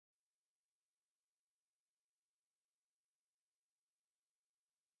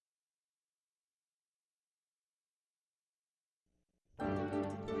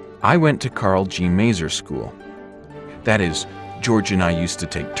I went to Carl G. Mazer School. That is, George and I used to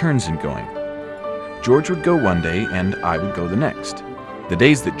take turns in going. George would go one day and I would go the next. The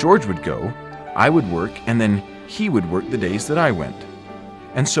days that George would go, I would work, and then he would work the days that I went.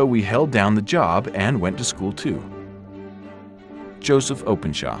 And so we held down the job and went to school too. Joseph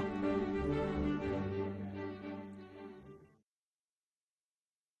Openshaw.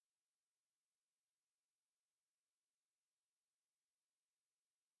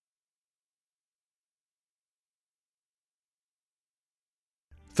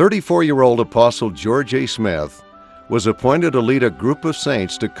 "34-year-old Apostle George A. Smith was appointed to lead a group of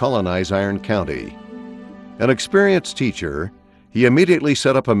saints to colonize Iron County. An experienced teacher, he immediately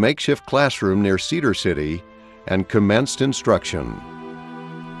set up a makeshift classroom near Cedar City and commenced instruction.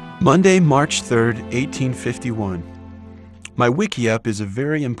 Monday, March 3rd, 1851. My wickiup is a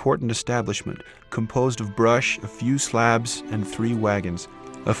very important establishment composed of brush, a few slabs, and 3 wagons,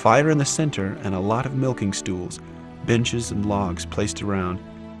 a fire in the center, and a lot of milking stools, benches, and logs placed around.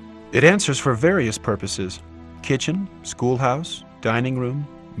 It answers for various purposes: kitchen, schoolhouse, dining room,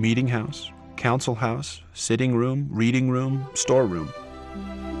 meeting house, council house, sitting room, reading room, storeroom.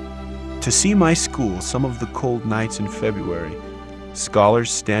 To see my school some of the cold nights in February,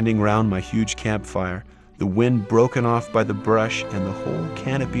 scholars standing round my huge campfire, the wind broken off by the brush and the whole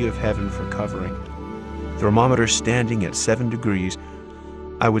canopy of heaven for covering, thermometer standing at 7 degrees,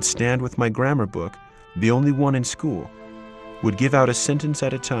 I would stand with my grammar book, the only one in school, would give out a sentence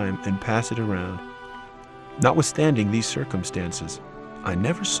at a time and pass it around. Notwithstanding these circumstances, I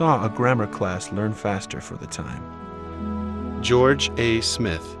never saw a grammar class learn faster for the time. George A.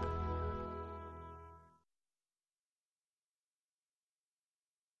 Smith.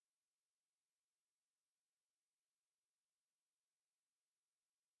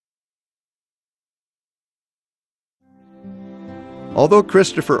 Although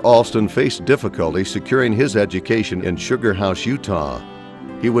Christopher Alston faced difficulty securing his education in Sugar House, Utah,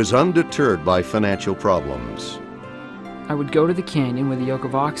 he was undeterred by financial problems. I would go to the canyon with a yoke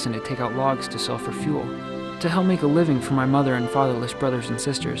of oxen to take out logs to sell for fuel, to help make a living for my mother and fatherless brothers and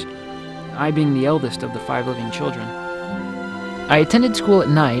sisters, I being the eldest of the 5 living children. I attended school at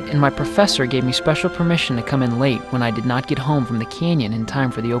night, and my professor gave me special permission to come in late when I did not get home from the canyon in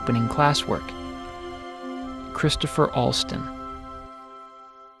time for the opening classwork. Christopher Alston.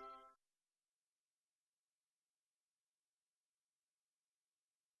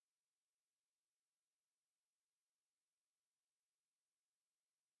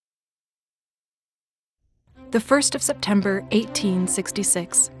 The 1st of September,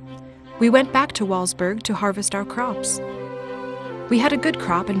 1866. We went back to Wallsburg to harvest our crops. We had a good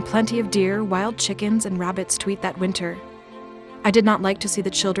crop and plenty of deer, wild chickens, and rabbits to eat that winter. I did not like to see the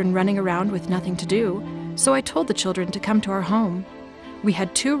children running around with nothing to do, so I told the children to come to our home. We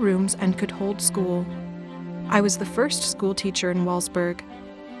had 2 rooms and could hold school. I was the first school teacher in Wallsburg.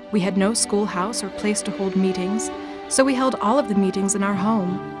 We had no schoolhouse or place to hold meetings, so we held all of the meetings in our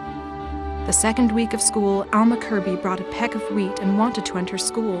home. The 2nd week of school, Alma Kirby brought a peck of wheat and wanted to enter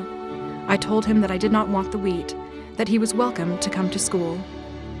school. I told him that I did not want the wheat, that he was welcome to come to school.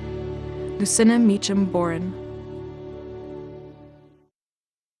 Lucina Meacham Boren.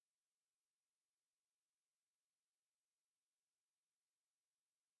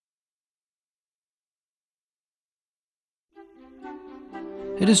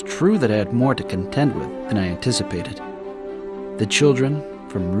 It is true that I had more to contend with than I anticipated. The children,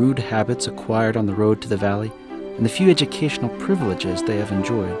 from rude habits acquired on the road to the valley, and the few educational privileges they have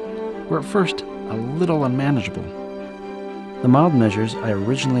enjoyed, were at first a little unmanageable. The mild measures I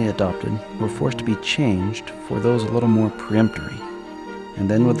originally adopted were forced to be changed for those a little more peremptory, and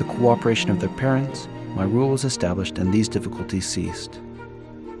then with the cooperation of their parents, my rule was established and these difficulties ceased.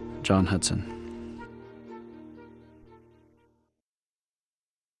 John Hudson.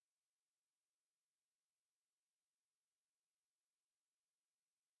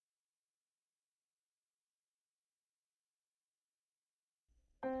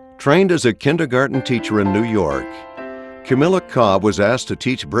 Trained as a kindergarten teacher in New York, Camilla Cobb was asked to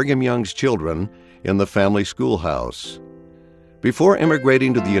teach Brigham Young's children in the family schoolhouse. Before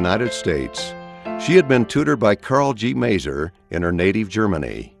immigrating to the United States, she had been tutored by Carl G. Mazer in her native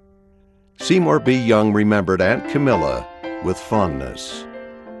Germany. Seymour B. Young remembered Aunt Camilla with fondness.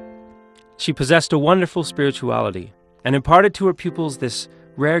 She possessed a wonderful spirituality and imparted to her pupils this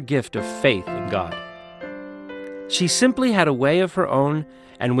rare gift of faith in God. She simply had a way of her own,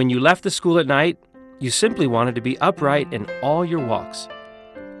 and when you left the school at night, you simply wanted to be upright in all your walks.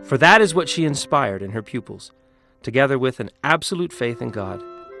 For that is what she inspired in her pupils, together with an absolute faith in God.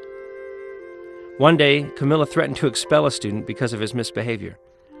 One day, Camilla threatened to expel a student because of his misbehavior.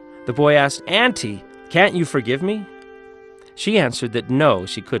 The boy asked, "Auntie, can't you forgive me?" She answered that no,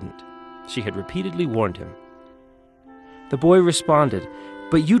 she couldn't. She had repeatedly warned him. The boy responded,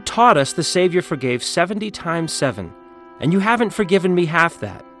 "But you taught us the Savior forgave 70 times 7, and you haven't forgiven me half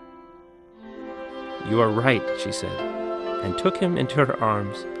that." "You are right," she said, and took him into her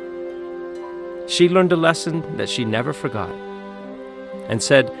arms. She learned a lesson that she never forgot, and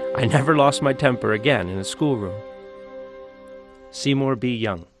said, "I never lost my temper again in a schoolroom." Seymour B.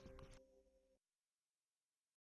 Young.